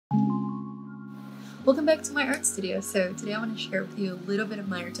Welcome back to my art studio. So today I want to share with you a little bit of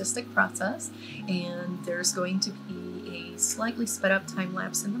my artistic process, and there's going to be a slightly sped up time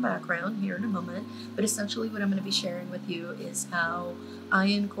lapse in the background here in a moment, but essentially what I'm going to be sharing with you is how I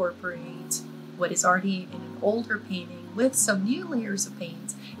incorporate what is already in an older painting with some new layers of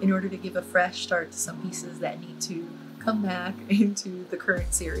paint in order to give a fresh start to some pieces that need to come back into the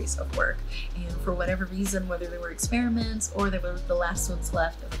current series of work. And for whatever reason, whether they were experiments or they were the last ones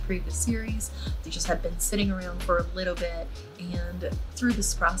left of a previous series, they just had been sitting around for a little bit, and through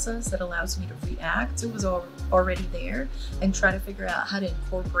this process it allows me to react to what was already there and try to figure out how to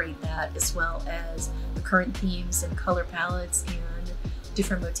incorporate that, as well as the current themes and color palettes and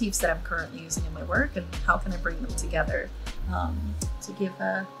different motifs that I'm currently using in my work, and how can I bring them together to give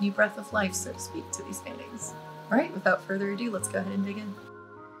a new breath of life, so to speak, to these paintings. All right, without further ado, let's go ahead and dig in.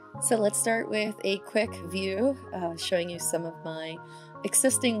 So let's start with a quick view showing you some of my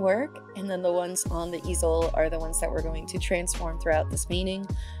existing work, and then the ones on the easel are the ones that we're going to transform throughout this painting.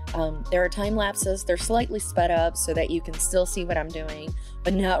 There are time lapses. They're slightly sped up so that you can still see what I'm doing,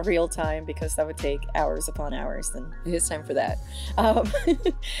 but not real time, because that would take hours upon hours, and it is time for that.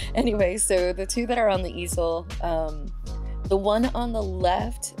 Anyway, so the two that are on the easel, the one on the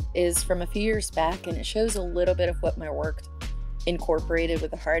left is from a few years back, and it shows a little bit of what my work incorporated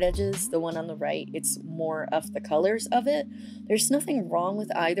with the hard edges. The one on the right, it's more of the colors of it. There's nothing wrong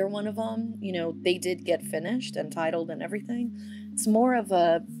with either one of them. You know, they did get finished and titled and everything. It's more of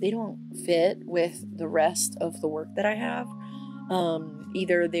a, they don't fit with the rest of the work that I have.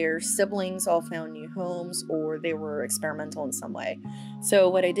 Either their siblings all found new homes, or they were experimental in some way. So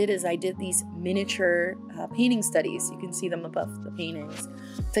what I did is I did these miniature painting studies. You can see them above the paintings,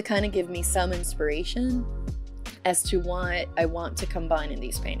 to kind of give me some inspiration as to what I want to combine in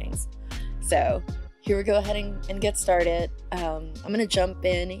these paintings. So here we go ahead and get started. I'm gonna jump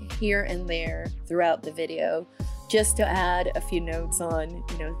in here and there throughout the video just to add a few notes on,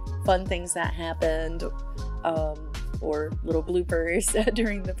 you know, fun things that happened, or little bloopers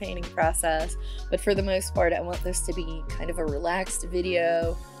during the painting process. But for the most part, I want this to be kind of a relaxed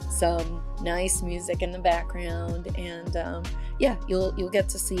video, some nice music in the background, and yeah, you'll get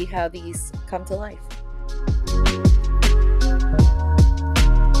to see how these come to life.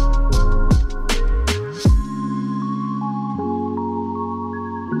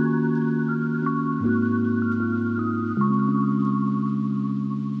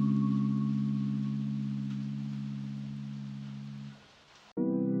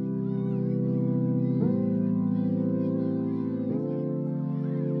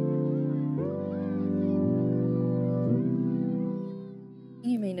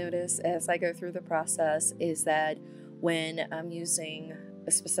 You may notice as I go through the process is that when I'm using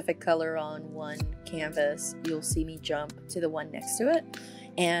a specific color on one canvas, you'll see me jump to the one next to it,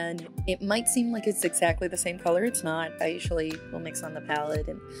 and it might seem like it's exactly the same color. It's not. I usually will mix on the palette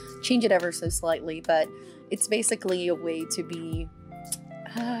and change it ever so slightly, but it's basically a way to be,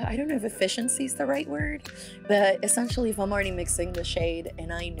 I don't know if efficiency is the right word, but essentially if I'm already mixing the shade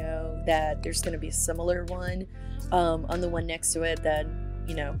and I know that there's going to be a similar one on the one next to it, then,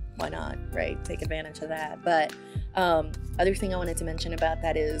 you know, why not, right? Take advantage of that. But other thing I wanted to mention about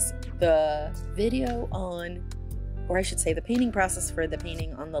that is the video on, or I should say the painting process for the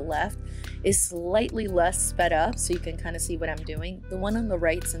painting on the left is slightly less sped up, so you can kind of see what I'm doing. The one on the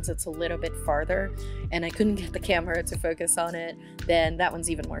right, since it's a little bit farther and I couldn't get the camera to focus on it, then that one's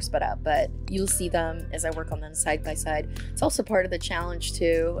even more sped up, but you'll see them as I work on them side by side. It's also part of the challenge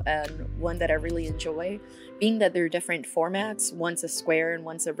too, and one that I really enjoy, being that they're different formats. One's a square and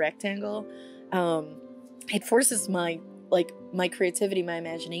one's a rectangle. It forces my creativity, my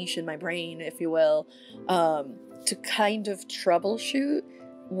imagination, my brain, if you will, to kind of troubleshoot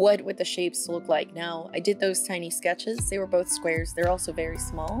what would the shapes look like. Now, I did those tiny sketches. They were both squares. They're also very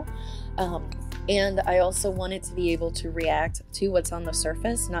small. And I also wanted to be able to react to what's on the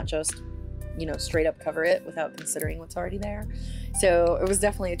surface, not just, you know, straight up cover it without considering what's already there. So it was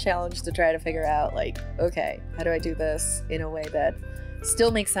definitely a challenge to try to figure out, like, okay, how do I do this in a way that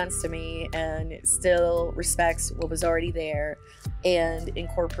still makes sense to me and still respects what was already there and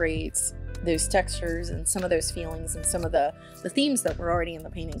incorporates those textures and some of those feelings and some of the themes that were already in the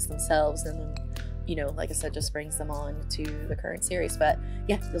paintings themselves, and then, you know, like I said, just brings them on to the current series. But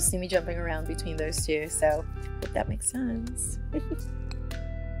yeah, you'll see me jumping around between those two, so hope that makes sense.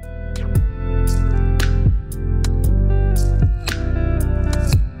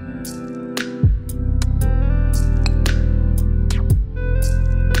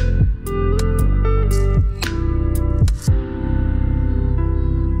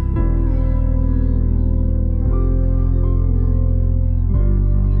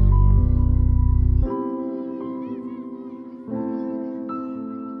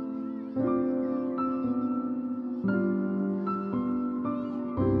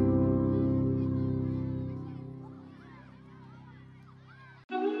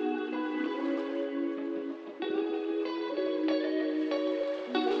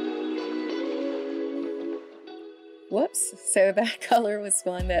 whoops. So that color was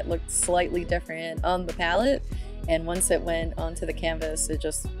one that looked slightly different on the palette. And once it went onto the canvas, it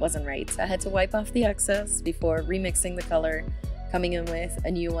just wasn't right. So I had to wipe off the excess before remixing the color, coming in with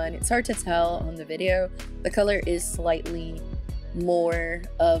a new one. It's hard to tell on the video. The color is slightly more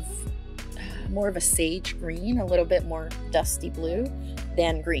of a sage green, a little bit more dusty blue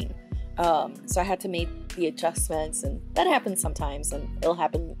than green. So I had to make the adjustments, and that happens sometimes, and it'll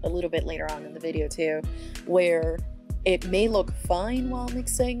happen a little bit later on in the video too, where it may look fine while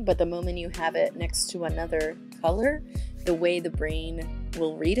mixing, but the moment you have it next to another color, the way the brain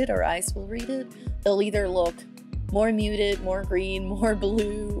will read it, or eyes will read it, it'll either look more muted, more green, more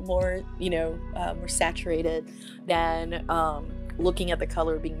blue, more, more saturated than looking at the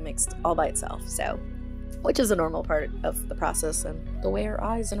color being mixed all by itself. So, which is a normal part of the process and the way our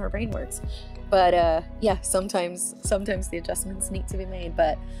eyes and our brain works. But yeah, sometimes the adjustments need to be made,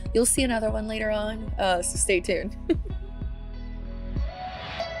 but you'll see another one later on, so stay tuned.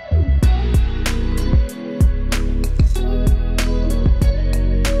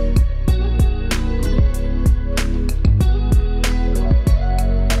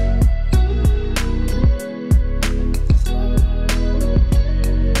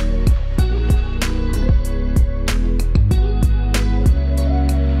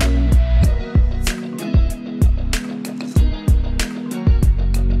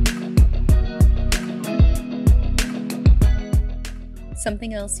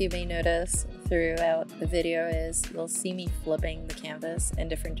 Something else you may notice throughout the video is you'll see me flipping the canvas in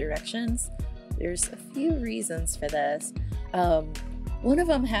different directions. There's a few reasons for this. One of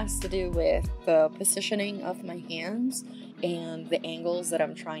them has to do with the positioning of my hands and the angles that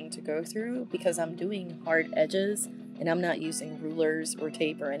I'm trying to go through, because I'm doing hard edges and I'm not using rulers or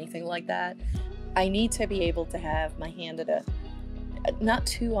tape or anything like that. I need to be able to have my hand at a not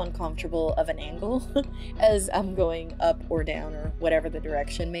too uncomfortable of an angle as I'm going up or down or whatever the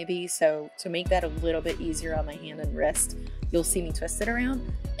direction may be. So to make that a little bit easier on my hand and wrist, you'll see me twist it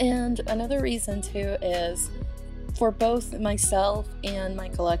around. And another reason too is for both myself and my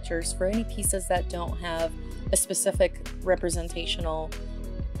collectors, for any pieces that don't have a specific representational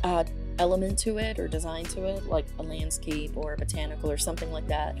element to it or design to it, like a landscape or a botanical or something like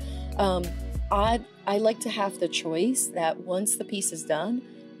that, I like to have the choice that once the piece is done,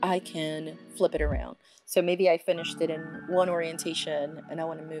 I can flip it around. So maybe I finished it in one orientation and I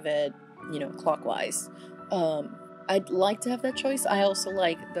want to move it, clockwise. I'd like to have that choice. I also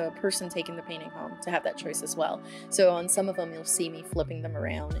like the person taking the painting home to have that choice as well. So on some of them, you'll see me flipping them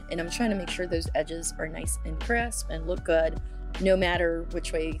around, and I'm trying to make sure those edges are nice and crisp and look good, no matter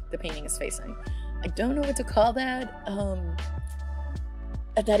which way the painting is facing. I don't know what to call that.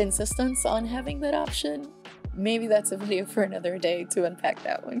 That insistence on having that option, maybe that's a video for another day to unpack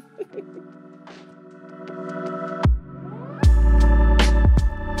that one.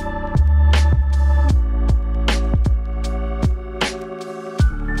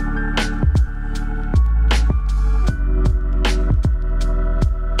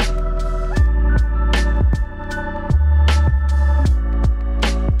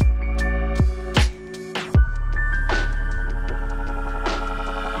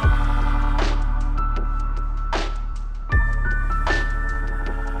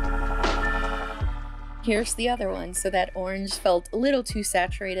 Here's the other one. So that orange felt a little too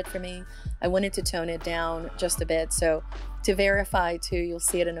saturated for me. I wanted to tone it down just a bit. So to verify too, you'll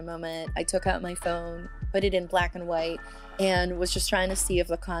see it in a moment, I took out my phone, put it in black and white, and was just trying to see if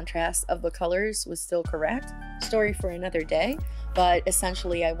the contrast of the colors was still correct. Story for another day. But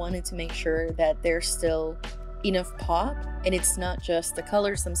essentially I wanted to make sure that there's still enough pop, and it's not just the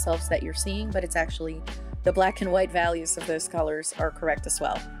colors themselves that you're seeing, but it's actually the black and white values of those colors are correct as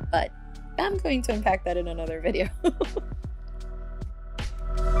well. But I'm going to unpack that in another video.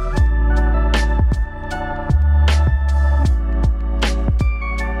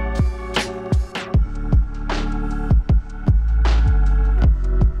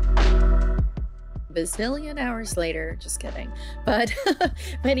 Bazillion hours later, just kidding, but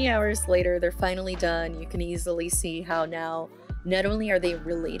many hours later, they're finally done. You can easily see how now not only are they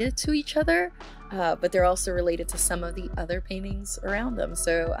related to each other, but they're also related to some of the other paintings around them.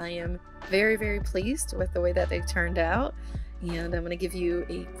 So I am very, very pleased with the way that they turned out. And I'm going to give you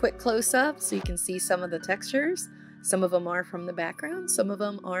a quick close-up so you can see some of the textures. Some of them are from the background, some of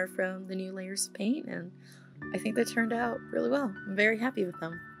them are from the new layers of paint, and I think they turned out really well. I'm very happy with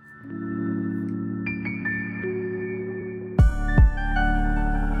them.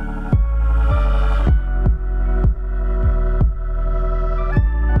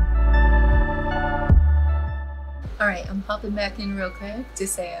 Alright, I'm I'm popping back in real quick to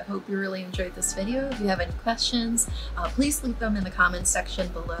say I hope you really enjoyed this video. If you have any questions, please leave them in the comments section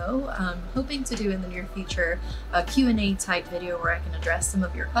below. I'm hoping to do in the near future a Q&A type video where I can address some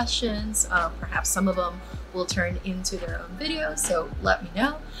of your questions. Perhaps some of them will turn into their own video, so let me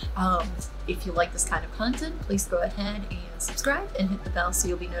know. If you like this kind of content, please go ahead and subscribe and hit the bell so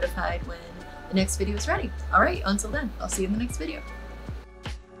you'll be notified when the next video is ready. All right, until then, I'll see you in the next video.